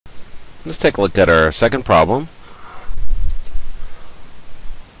Let's take a look at our second problem.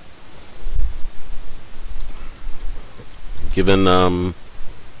 Given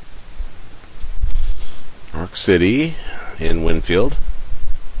Arc City in Winfield,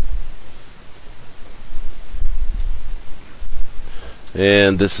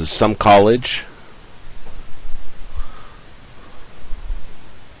 and this is some college.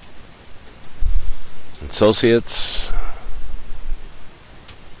 Associates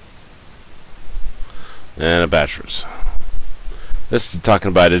and a bachelor's. This is talking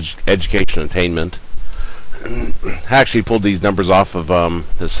about education attainment. I actually pulled these numbers off of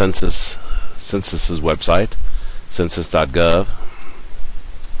the census's website, census.gov.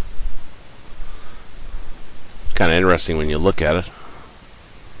 Kind of interesting when you look at it,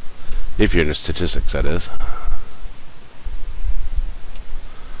 if you're into statistics, that is.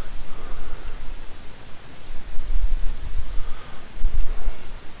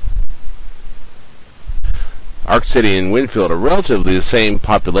 Arc City and Winfield are relatively the same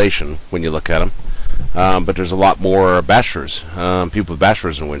population when you look at them, but there's a lot more bachelors, people with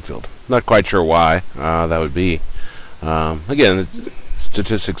bachelors in Winfield. Not quite sure why that would be. Again,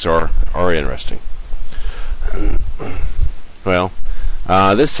 statistics are interesting. Well,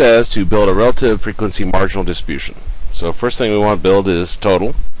 this says to build a relative frequency marginal distribution. So first thing we want to build is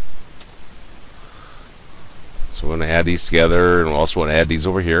total. So we're going to add these together, and we also want to add these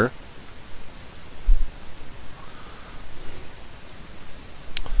over here.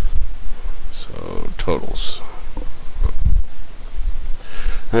 Totals.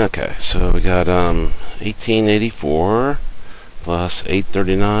 Okay, so we got 1884 plus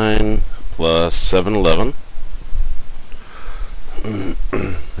 839 plus 711.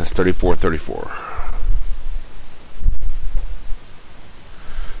 That's 3434.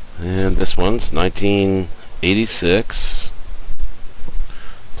 And this one's 1986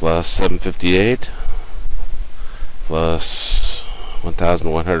 plus 758 plus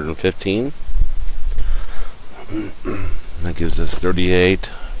 1115. That gives us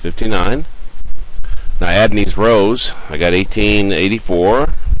 3859. Now adding these rows, I got 1884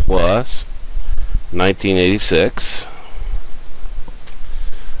 plus 1986.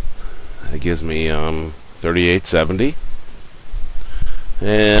 That gives me 3870.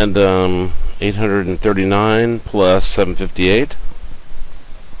 And 839 plus 758,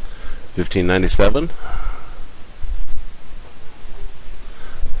 1597.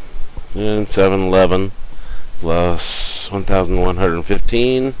 And 711 plus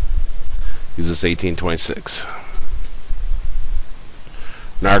 1115 gives us 1826.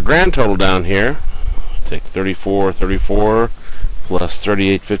 Now our grand total down here, take 3434 plus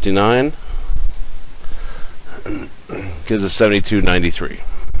 3859, gives us 7293.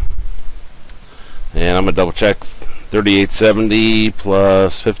 And I'm going to double check. 3870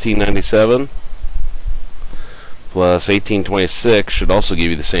 plus 1597 plus 1826 should also give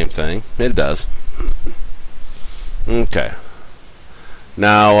you the same thing. It does. Okay.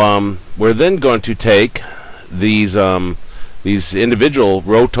 Now we're then going to take these individual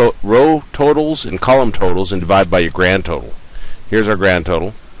row totals and column totals and divide by your grand total. Here's our grand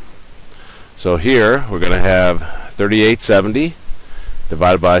total. So here we're going to have 3870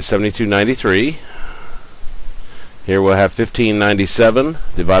 divided by 7293. Here we'll have 1597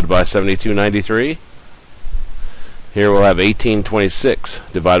 divided by 7293. Here we'll have 1826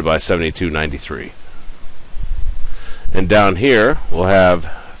 divided by 7293. And down here we'll have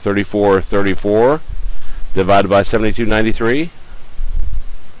 3434 divided by 7293.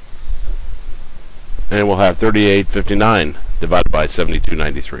 And we'll have 3859 divided by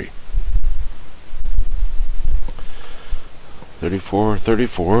 7293.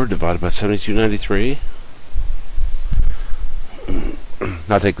 3434 divided by 7293.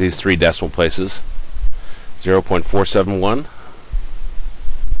 Now take these three decimal places. 0.471.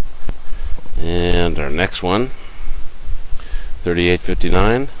 And our next one,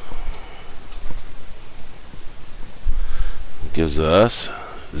 3859, gives us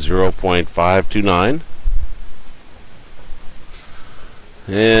 0.529.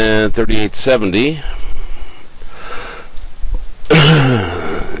 And 3870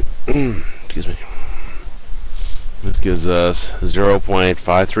 excuse me, this gives us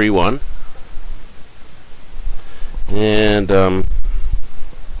 0.531. And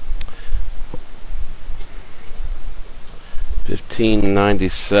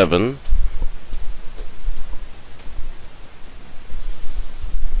 1597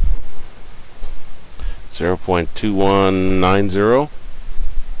 0.2190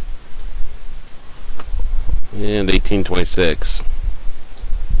 and 1826.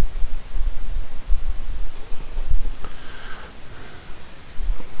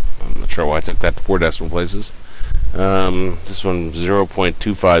 I'm going to sure why I took that to 4 decimal places. This one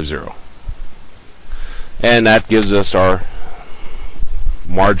 0.250. And that gives us our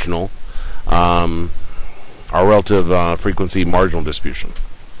marginal, our relative frequency marginal distribution.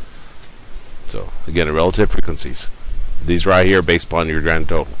 So again, relative frequencies. These right here based upon your grand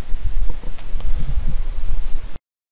total.